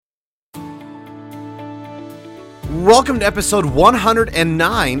Welcome to episode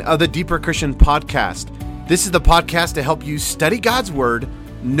 109 of the Deeper Christian Podcast. This is the podcast to help you study God's Word,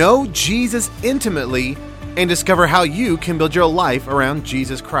 know Jesus intimately, and discover how you can build your life around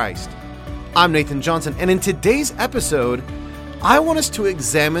Jesus Christ. I'm Nathan Johnson, and in today's episode, I want us to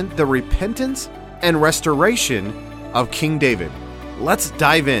examine the repentance and restoration of King David. Let's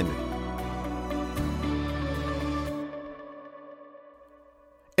dive in.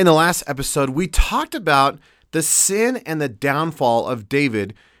 In the last episode, we talked about the sin and the downfall of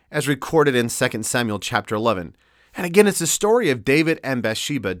David as recorded in 2 Samuel chapter 11. And again, it's the story of David and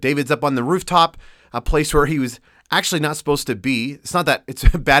Bathsheba. David's up on the rooftop, a place where he was actually not supposed to be. It's not that it's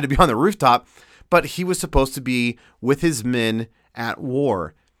bad to be on the rooftop, but he was supposed to be with his men at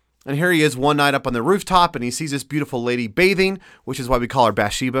war. And here he is one night up on the rooftop, and he sees this beautiful lady bathing, which is why we call her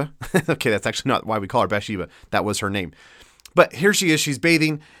Bathsheba. Okay, that's actually not why we call her Bathsheba. That was her name. But here she is, she's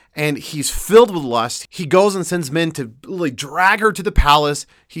bathing, and he's filled with lust. He goes and sends men to really drag her to the palace.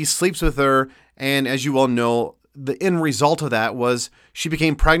 He sleeps with her, and as you all know, the end result of that was she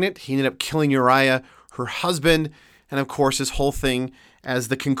became pregnant. He ended up killing Uriah, her husband, and of course, this whole thing, as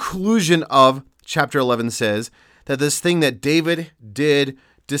the conclusion of chapter 11 says, that this thing that David did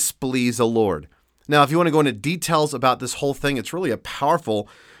displeased the Lord. Now, if you want to go into details about this whole thing, it's really a powerful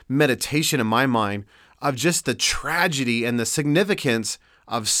meditation in my mind of just the tragedy and the significance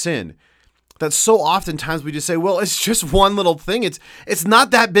of sin. That so oftentimes we just say, well, it's just one little thing. It's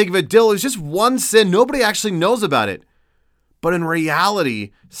not that big of a deal. It's just one sin. Nobody actually knows about it. But in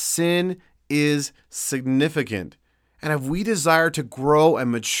reality, sin is significant. And if we desire to grow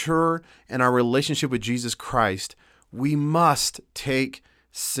and mature in our relationship with Jesus Christ, we must take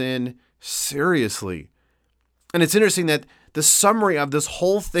sin seriously. And it's interesting that the summary of this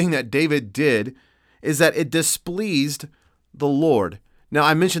whole thing that David did is that it displeased the Lord. Now,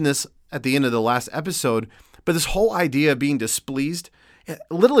 I mentioned this at the end of the last episode, but this whole idea of being displeased, it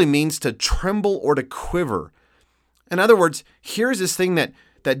literally means to tremble or to quiver. In other words, here's this thing that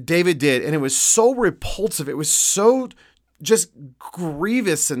David did, and it was so repulsive. It was so just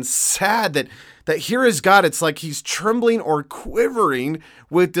grievous and sad that here is God. It's like he's trembling or quivering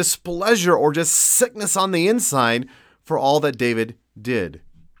with displeasure or just sickness on the inside for all that David did.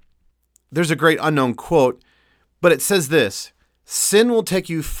 There's a great unknown quote, but it says this: sin will take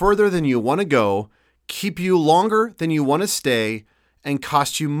you further than you want to go, keep you longer than you want to stay, and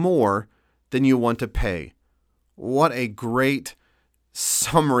cost you more than you want to pay. What a great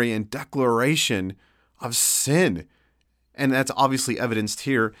summary and declaration of sin. And that's obviously evidenced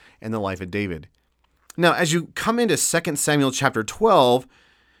here in the life of David. Now, as you come into 2 Samuel chapter 12,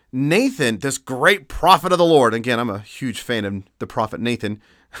 Nathan, this great prophet of the Lord, again, I'm a huge fan of the prophet Nathan.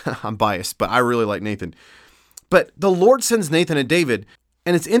 I'm biased, but I really like Nathan. But the Lord sends Nathan to David.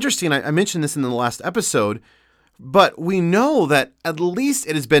 And it's interesting, I mentioned this in the last episode, but we know that at least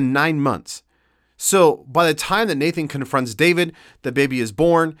it has been 9 months. So by the time that Nathan confronts David, the baby is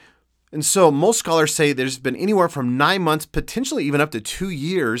born. And so most scholars say there's been anywhere from 9 months, potentially even up to 2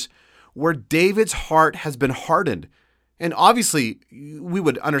 years, where David's heart has been hardened. And obviously, we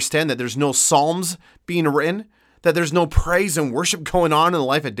would understand that there's no psalms being written, that there's no praise and worship going on in the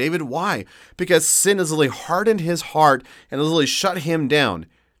life of David. Why? Because sin has literally hardened his heart and has literally shut him down.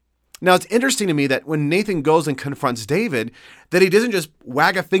 Now, it's interesting to me that when Nathan goes and confronts David, that he doesn't just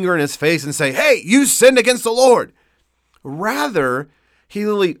wag a finger in his face and say, hey, you sinned against the Lord. Rather, he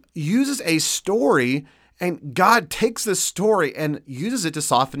literally uses a story, and God takes this story and uses it to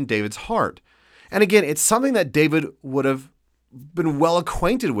soften David's heart. And again, it's something that David would have been well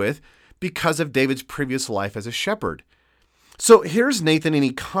acquainted with because of David's previous life as a shepherd. So here's Nathan, and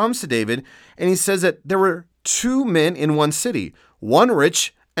he comes to David, and he says that there were 2 men in one city, one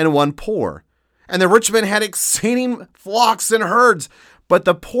rich and one poor. And the rich man had exceeding flocks and herds, but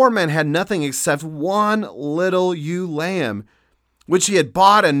the poor man had nothing except one little ewe lamb, which he had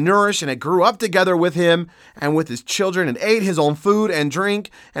bought and nourished, and it grew up together with him and with his children, and ate his own food and drink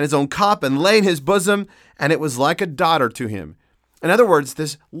and his own cup, and lay in his bosom, and it was like a daughter to him. In other words,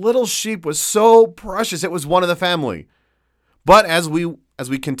 this little sheep was so precious, it was one of the family. But as we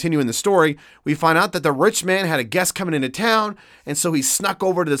continue in the story, we find out that the rich man had a guest coming into town, and so he snuck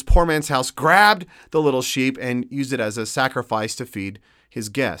over to this poor man's house, grabbed the little sheep, and used it as a sacrifice to feed his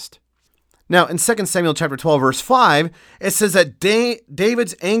guest. Now, in 2 Samuel chapter 12, verse 5, it says that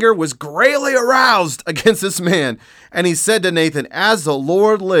David's anger was greatly aroused against this man. And he said to Nathan, as the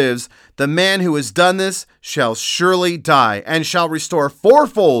Lord lives, the man who has done this shall surely die, and shall restore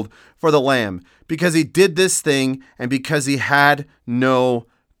fourfold for the lamb, because he did this thing, and because he had no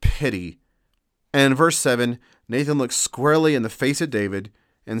pity. And in verse 7, Nathan looks squarely in the face of David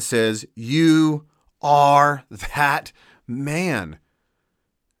and says, you are that man.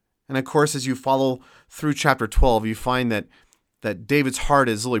 And of course, as you follow through chapter 12, you find that David's heart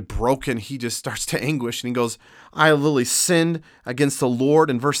is literally broken. He just starts to anguish and he goes, I have literally sinned against the Lord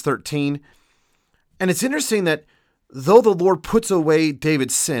in verse 13. And it's interesting that though the Lord puts away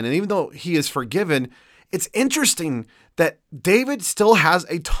David's sin, and even though he is forgiven, it's interesting that David still has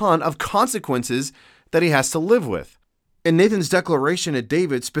a ton of consequences that he has to live with. In Nathan's declaration to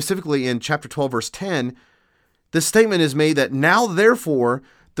David, specifically in chapter 12, verse 10, the statement is made that now therefore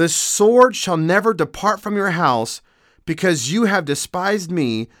the sword shall never depart from your house, because you have despised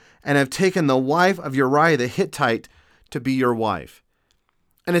me and have taken the wife of Uriah the Hittite to be your wife.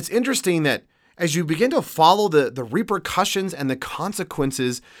 And it's interesting that as you begin to follow the repercussions and the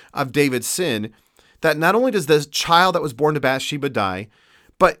consequences of David's sin, that not only does this child that was born to Bathsheba die,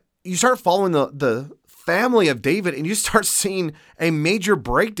 but you start following the family of David and you start seeing a major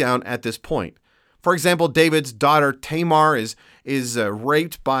breakdown at this point. For example, David's daughter Tamar is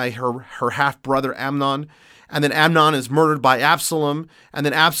raped by her half-brother Amnon, and then Amnon is murdered by Absalom, and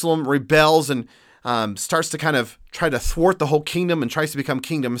then Absalom rebels and starts to kind of try to thwart the whole kingdom and tries to become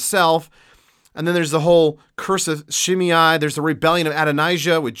king himself. And then there's the whole curse of Shimei. There's the rebellion of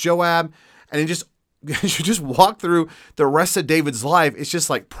Adonijah with Joab. And you just walk through the rest of David's life. It's just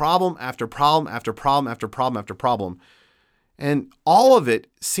like problem after problem after problem after problem after problem. And all of it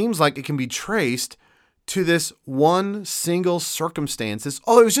seems like it can be traced to this one single circumstance. It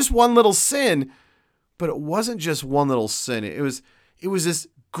was just one little sin, but it wasn't just one little sin. It was this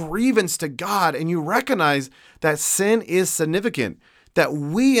grievance to God. And you recognize that sin is significant. That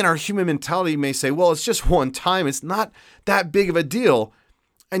we in our human mentality may say, well, it's just one time. It's not that big of a deal.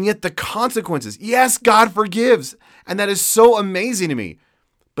 And yet the consequences, yes, God forgives. And that is so amazing to me.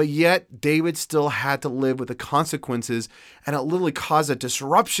 But yet David still had to live with the consequences. And it literally caused a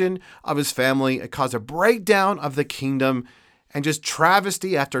disruption of his family. It caused a breakdown of the kingdom. And just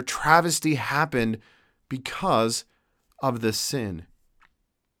travesty after travesty happened because of this sin.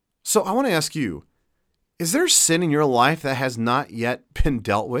 So I want to ask you, is there sin in your life that has not yet been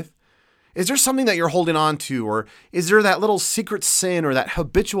dealt with? Is there something that you're holding on to? Or is there that little secret sin or that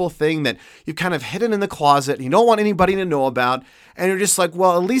habitual thing that you've kind of hidden in the closet and you don't want anybody to know about? And you're just like,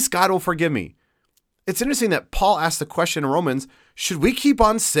 well, at least God will forgive me. It's interesting that Paul asked the question in Romans, should we keep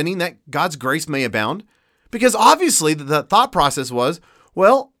on sinning that God's grace may abound? Because obviously the thought process was,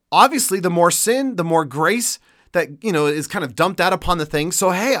 well, obviously the more sin, the more grace that, is kind of dumped out upon the thing.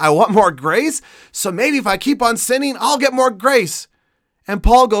 So, hey, I want more grace. So maybe if I keep on sinning, I'll get more grace. And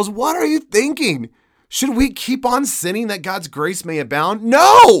Paul goes, what are you thinking? Should we keep on sinning that God's grace may abound?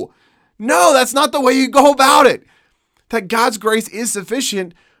 No, that's not the way you go about it. That God's grace is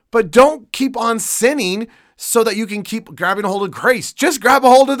sufficient, but don't keep on sinning so that you can keep grabbing a hold of grace. Just grab a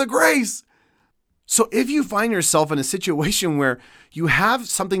hold of the grace. So if you find yourself in a situation where you have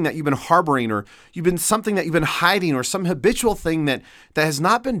something that you've been harboring, or something that you've been hiding, or some habitual thing that has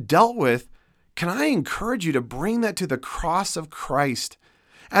not been dealt with, can I encourage you to bring that to the cross of Christ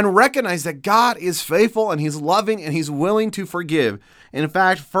and recognize that God is faithful and he's loving and he's willing to forgive. In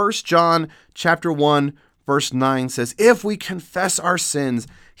fact, 1 John chapter 1, verse 9 says, if we confess our sins,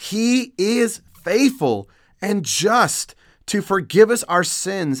 he is faithful and just to forgive us our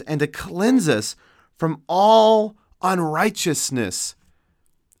sins and to cleanse us from all unrighteousness.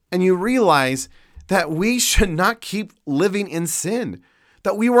 And you realize that we should not keep living in sin,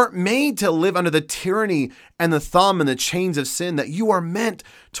 that we weren't made to live under the tyranny and the thumb and the chains of sin, that you are meant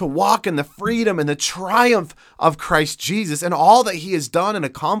to walk in the freedom and the triumph of Christ Jesus and all that he has done and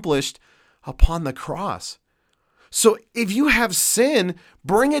accomplished upon the cross. So if you have sin,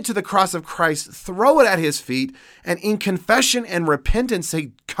 bring it to the cross of Christ, throw it at his feet, and in confession and repentance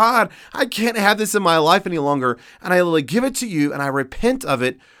say, God, I can't have this in my life any longer, and I literally give it to you and I repent of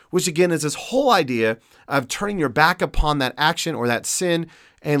it, which again is this whole idea of turning your back upon that action or that sin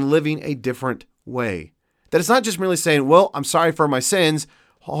and living a different way. That it's not just merely saying, well, I'm sorry for my sins,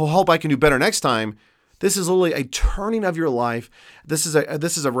 I hope I can do better next time. This is literally a turning of your life. This is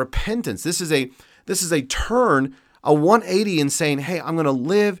a repentance. This is a turn, a 180 in saying, hey, I'm going to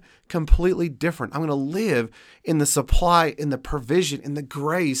live completely different. I'm going to live in the supply, in the provision, in the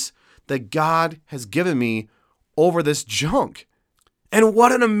grace that God has given me over this junk. And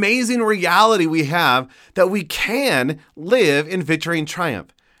what an amazing reality we have that we can live in victory and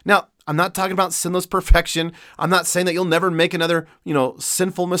triumph. Now, I'm not talking about sinless perfection. I'm not saying that you'll never make another,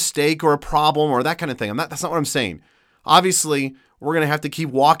 sinful mistake or a problem or that kind of thing. That's not what I'm saying. Obviously, we're going to have to keep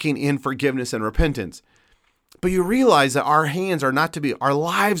walking in forgiveness and repentance. But you realize that our lives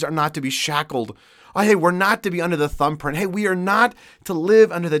are not to be shackled. Oh, hey, we're not to be under the thumbprint. Hey, we are not to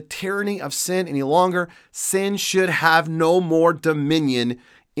live under the tyranny of sin any longer. Sin should have no more dominion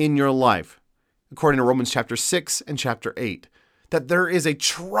in your life, according to Romans chapter 6 and chapter 8. That there is a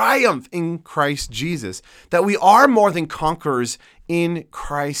triumph in Christ Jesus, that we are more than conquerors in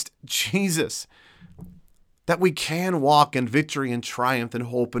Christ Jesus, that we can walk in victory and triumph and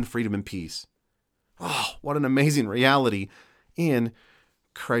hope and freedom and peace. Oh, what an amazing reality in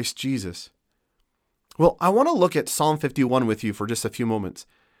Christ Jesus. Well, I want to look at Psalm 51 with you for just a few moments.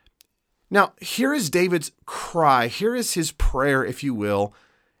 Now, here is David's cry. Here is his prayer, if you will,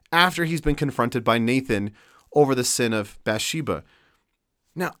 after he's been confronted by Nathan over the sin of Bathsheba.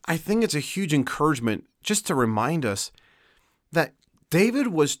 Now, I think it's a huge encouragement just to remind us that David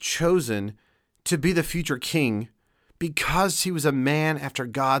was chosen to be the future king because he was a man after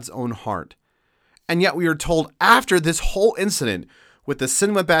God's own heart. And yet we are told after this whole incident with the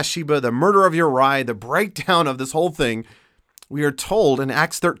sin with Bathsheba, the murder of Uriah, the breakdown of this whole thing, we are told in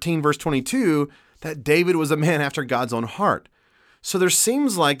Acts 13, verse 22, that David was a man after God's own heart. So there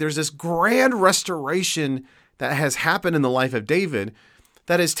seems like there's this grand restoration that has happened in the life of David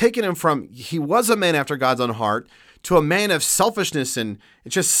that has taken him from, he was a man after God's own heart, to a man of selfishness and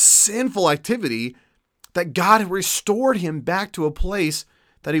just sinful activity, that God restored him back to a place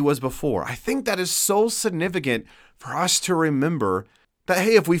that he was before. I think that is so significant for us to remember that,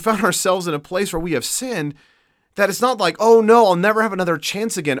 hey, if we found ourselves in a place where we have sinned, that it's not like, oh no, I'll never have another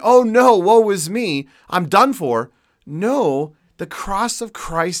chance again. Oh no, woe is me, I'm done for. No, the cross of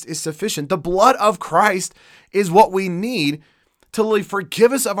Christ is sufficient. The blood of Christ is what we need to really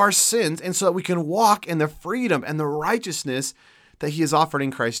forgive us of our sins, and so that we can walk in the freedom and the righteousness that he has offered in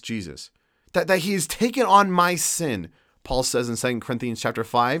Christ Jesus. That he has taken on my sin, Paul says in 2 Corinthians chapter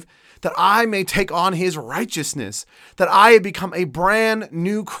 5, that I may take on his righteousness, that I have become a brand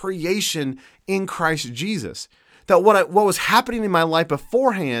new creation in Christ Jesus. That what was happening in my life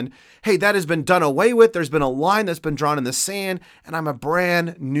beforehand, hey, that has been done away with. There's been a line that's been drawn in the sand, and I'm a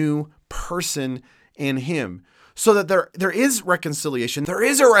brand new person in him. So that there is reconciliation, there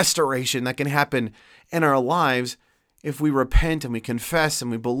is a restoration that can happen in our lives if we repent and we confess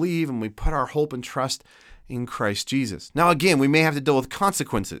and we believe and we put our hope and trust in Christ Jesus. Now, again, we may have to deal with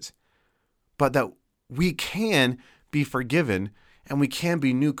consequences, but that we can be forgiven and we can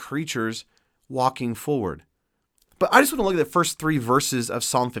be new creatures walking forward. But I just want to look at the first 3 verses of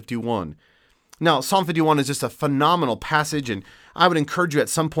Psalm 51. Now, Psalm 51 is just a phenomenal passage, and I would encourage you at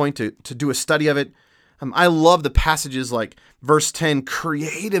some point to do a study of it. I love the passages like verse 10,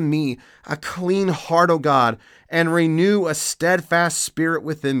 create in me a clean heart, O God, and renew a steadfast spirit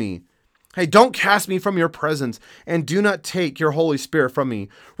within me. Hey, don't cast me from your presence, and do not take your Holy Spirit from me.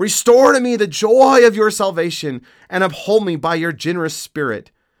 Restore to me the joy of your salvation, and uphold me by your generous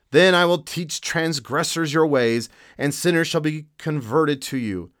spirit. Then I will teach transgressors your ways, and sinners shall be converted to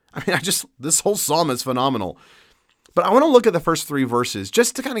you. I mean, this whole psalm is phenomenal. But I want to look at the first 3 verses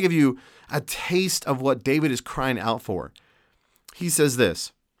just to kind of give you a taste of what David is crying out for. He says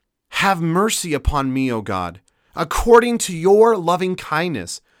this, have mercy upon me, O God, according to your loving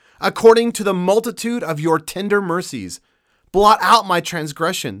kindness, according to the multitude of your tender mercies. Blot out my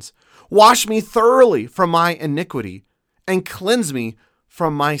transgressions. Wash me thoroughly from my iniquity, and cleanse me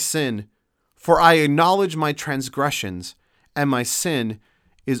from my sin. For I acknowledge my transgressions, and my sin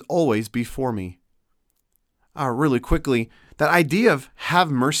is always before me. Really quickly, that idea of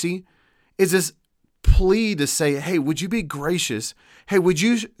have mercy is this plea to say, hey, would you be gracious? Hey, would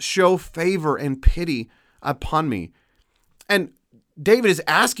you show favor and pity upon me? And David is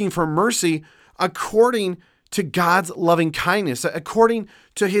asking for mercy according to God's loving kindness, according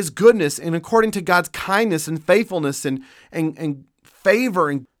to his goodness, and according to God's kindness and faithfulness and favor.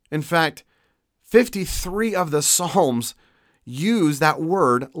 And in fact, 53 of the Psalms use that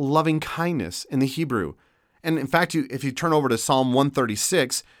word loving kindness in the Hebrew. And in fact, if you turn over to Psalm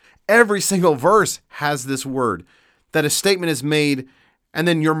 136, every single verse has this word, that a statement is made, and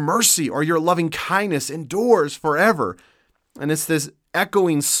then your mercy or your loving kindness endures forever. And it's this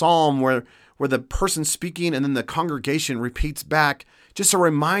echoing psalm where the person speaking and then the congregation repeats back, just a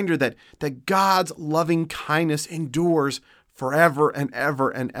reminder that God's loving kindness endures forever and ever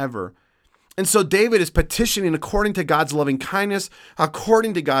and ever. And so David is petitioning according to God's loving kindness,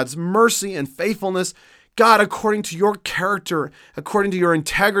 according to God's mercy and faithfulness. God, according to your character, according to your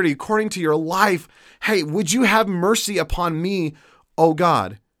integrity, according to your life, hey, would you have mercy upon me, O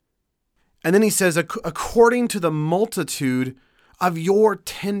God? And then he says, according to the multitude of your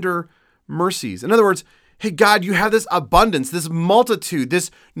tender mercies. In other words, hey, God, you have this abundance, this multitude, this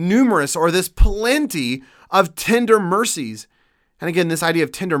numerous or this plenty of tender mercies. And again, this idea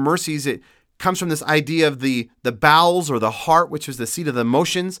of tender mercies, it comes from this idea of the bowels or the heart, which is the seat of the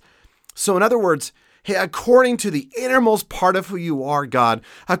emotions. So in other words, hey, according to the innermost part of who you are, God,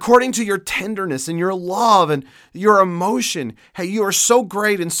 according to your tenderness and your love and your emotion, hey, you are so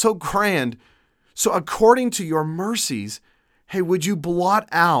great and so grand. So according to your mercies, hey, would you blot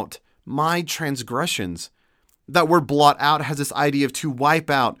out my transgressions? That word blot out has this idea of to wipe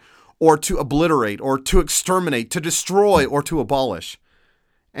out or to obliterate or to exterminate, to destroy or to abolish.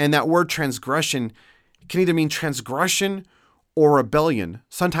 And that word transgression can either mean transgression or rebellion.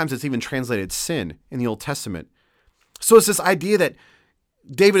 Sometimes it's even translated sin in the Old Testament. So it's this idea that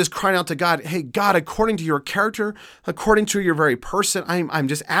David is crying out to God, hey, God, according to your character, according to your very person, I'm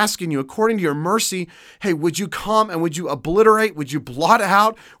just asking you, according to your mercy, hey, would you come and would you obliterate, would you blot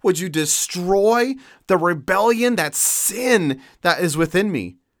out, would you destroy the rebellion, that sin that is within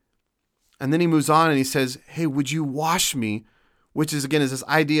me? And then he moves on and he says, hey, would you wash me? Which is, again, is this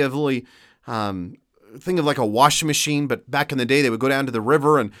idea of really, think of like a washing machine, but back in the day, they would go down to the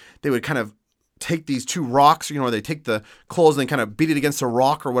river and they would kind of take these two rocks, they take the clothes and they kind of beat it against a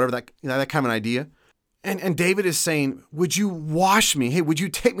rock or whatever, that kind of an idea. And David is saying, would you wash me? Hey, would you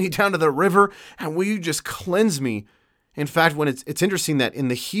take me down to the river and will you just cleanse me? In fact, when it's interesting that in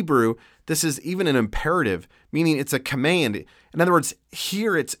the Hebrew, this is even an imperative, meaning it's a command. In other words,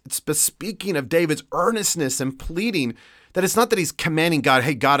 here it's speaking of David's earnestness and pleading, that it's not that he's commanding God,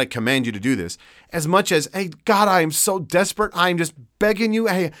 hey, God, I command you to do this, as much as, hey, God, I am so desperate. I am just begging you.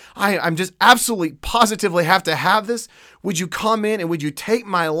 Hey, I'm just absolutely positively have to have this. Would you come in and would you take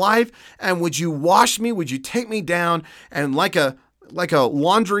my life and would you wash me? Would you take me down and like a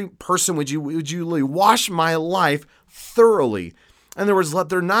laundry person, would you really wash my life thoroughly? In other words, let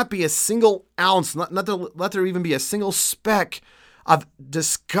there not be a single ounce, let there even be a single speck of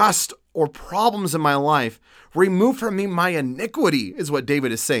disgust or problems in my life. Remove from me my iniquity, is what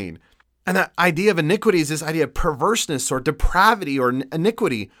David is saying. And that idea of iniquity is this idea of perverseness or depravity or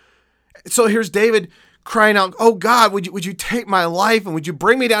iniquity. So here's David crying out, oh God, would you take my life and would you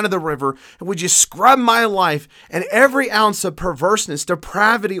bring me down to the river and would you scrub my life and every ounce of perverseness,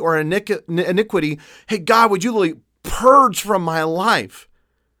 depravity, or iniquity, hey God, would you really purge from my life?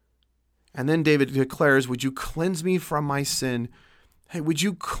 And then David declares, would you cleanse me from my sin? Hey, would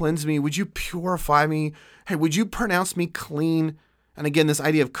you cleanse me? Would you purify me? Hey, would you pronounce me clean? And again, this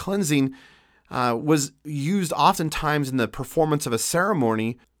idea of cleansing was used oftentimes in the performance of a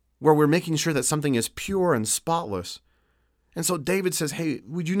ceremony where we're making sure that something is pure and spotless. And so David says, hey,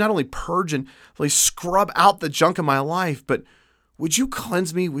 would you not only purge and really scrub out the junk in my life, but would you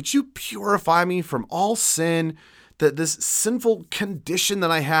cleanse me? Would you purify me from all sin, this sinful condition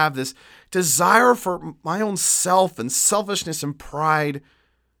that I have, this desire for my own self and selfishness and pride?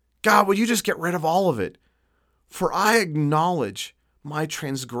 God, would you just get rid of all of it? For I acknowledge my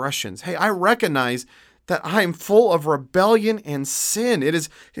transgressions. Hey, I recognize that I am full of rebellion and sin. It is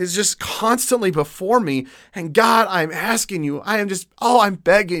just constantly before me. And God, I'm asking you, I'm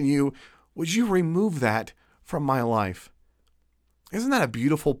begging you, would you remove that from my life? Isn't that a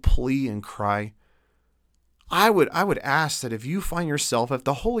beautiful plea and cry? I would ask that if you find yourself, if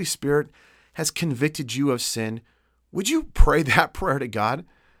the Holy Spirit has convicted you of sin, would you pray that prayer to God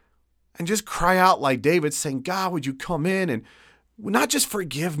and just cry out like David, saying, God, would you come in and not just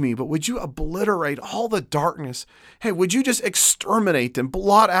forgive me, but would you obliterate all the darkness? Hey, would you just exterminate and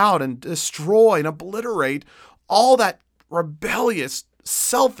blot out and destroy and obliterate all that rebellious,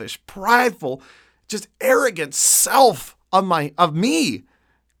 selfish, prideful, just arrogant self of me?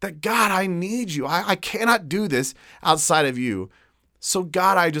 That God, I need you. I cannot do this outside of you. So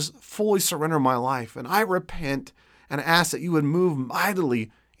God, I just fully surrender my life and I repent and ask that you would move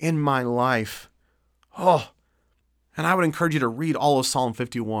mightily in my life. Oh, and I would encourage you to read all of Psalm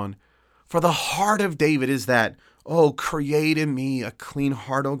 51. For the heart of David is that, oh, create in me a clean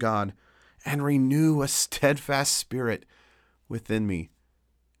heart, O God, and renew a steadfast spirit within me.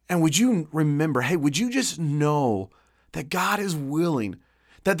 And would you remember, hey, would you just know that God is willing,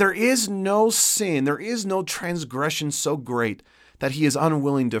 that there is no sin, there is no transgression so great that he is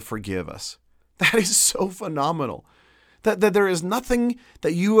unwilling to forgive us. That is so phenomenal. That there is nothing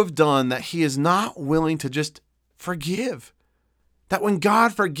that you have done that he is not willing to just forgive. That when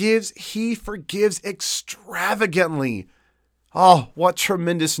God forgives, he forgives extravagantly. Oh, what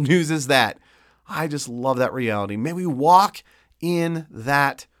tremendous news is that? I just love that reality. May we walk in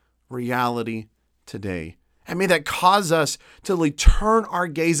that reality today. And may that cause us to really turn our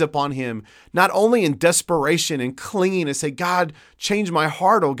gaze upon him, not only in desperation and clinging and say, God, change my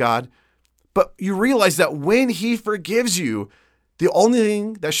heart, oh God, but you realize that when he forgives you, the only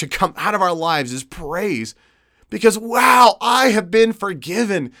thing that should come out of our lives is praise. Because, wow, I have been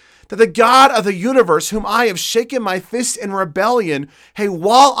forgiven. That the God of the universe, whom I have shaken my fist in rebellion, hey,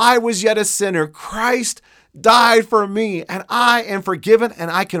 while I was yet a sinner, Christ died for me, and I am forgiven, and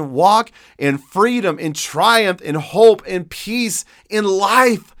I can walk in freedom, in triumph, in hope, in peace, in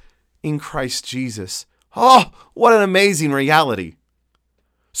life in Christ Jesus. Oh, what an amazing reality.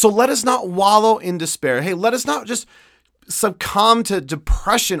 So let us not wallow in despair. Hey, let us not just succumb to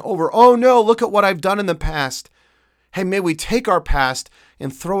depression over, oh no, look at what I've done in the past. Hey, may we take our past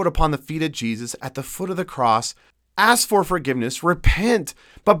and throw it upon the feet of Jesus at the foot of the cross, ask for forgiveness, repent,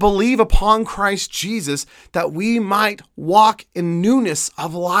 but believe upon Christ Jesus that we might walk in newness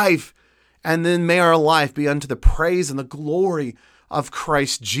of life. And then may our life be unto the praise and the glory of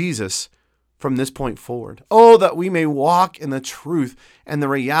Christ Jesus from this point forward. Oh, that we may walk in the truth and the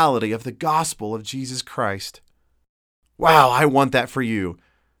reality of the gospel of Jesus Christ. Wow, I want that for you.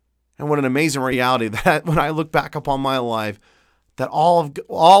 And what an amazing reality that when I look back upon my life, that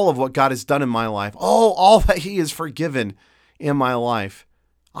all of what God has done in my life, all that he has forgiven in my life,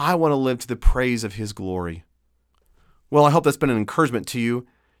 I want to live to the praise of his glory. Well, I hope that's been an encouragement to you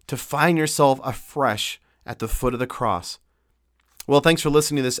to find yourself afresh at the foot of the cross. Well, thanks for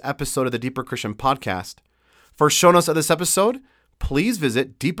listening to this episode of the Deeper Christian Podcast. For show notes of this episode, please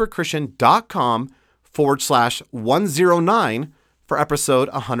visit deeperchristian.com/109 for episode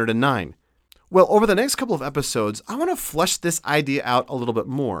 109. Well, over the next couple of episodes, I want to flesh this idea out a little bit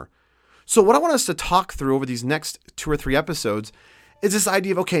more. So what I want us to talk through over these next 2 or 3 episodes is this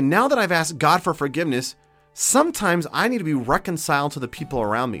idea of, okay, now that I've asked God for forgiveness, sometimes I need to be reconciled to the people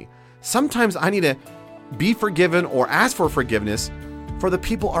around me. Sometimes I need to be forgiven or ask for forgiveness for the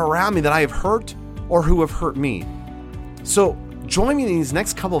people around me that I have hurt or who have hurt me. So join me in these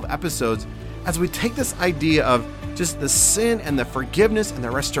next couple of episodes as we take this idea of just the sin and the forgiveness and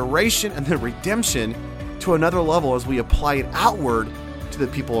the restoration and the redemption to another level as we apply it outward to the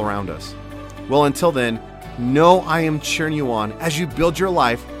people around us. Well, until then, know I am cheering you on as you build your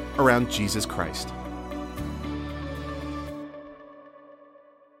life around Jesus Christ.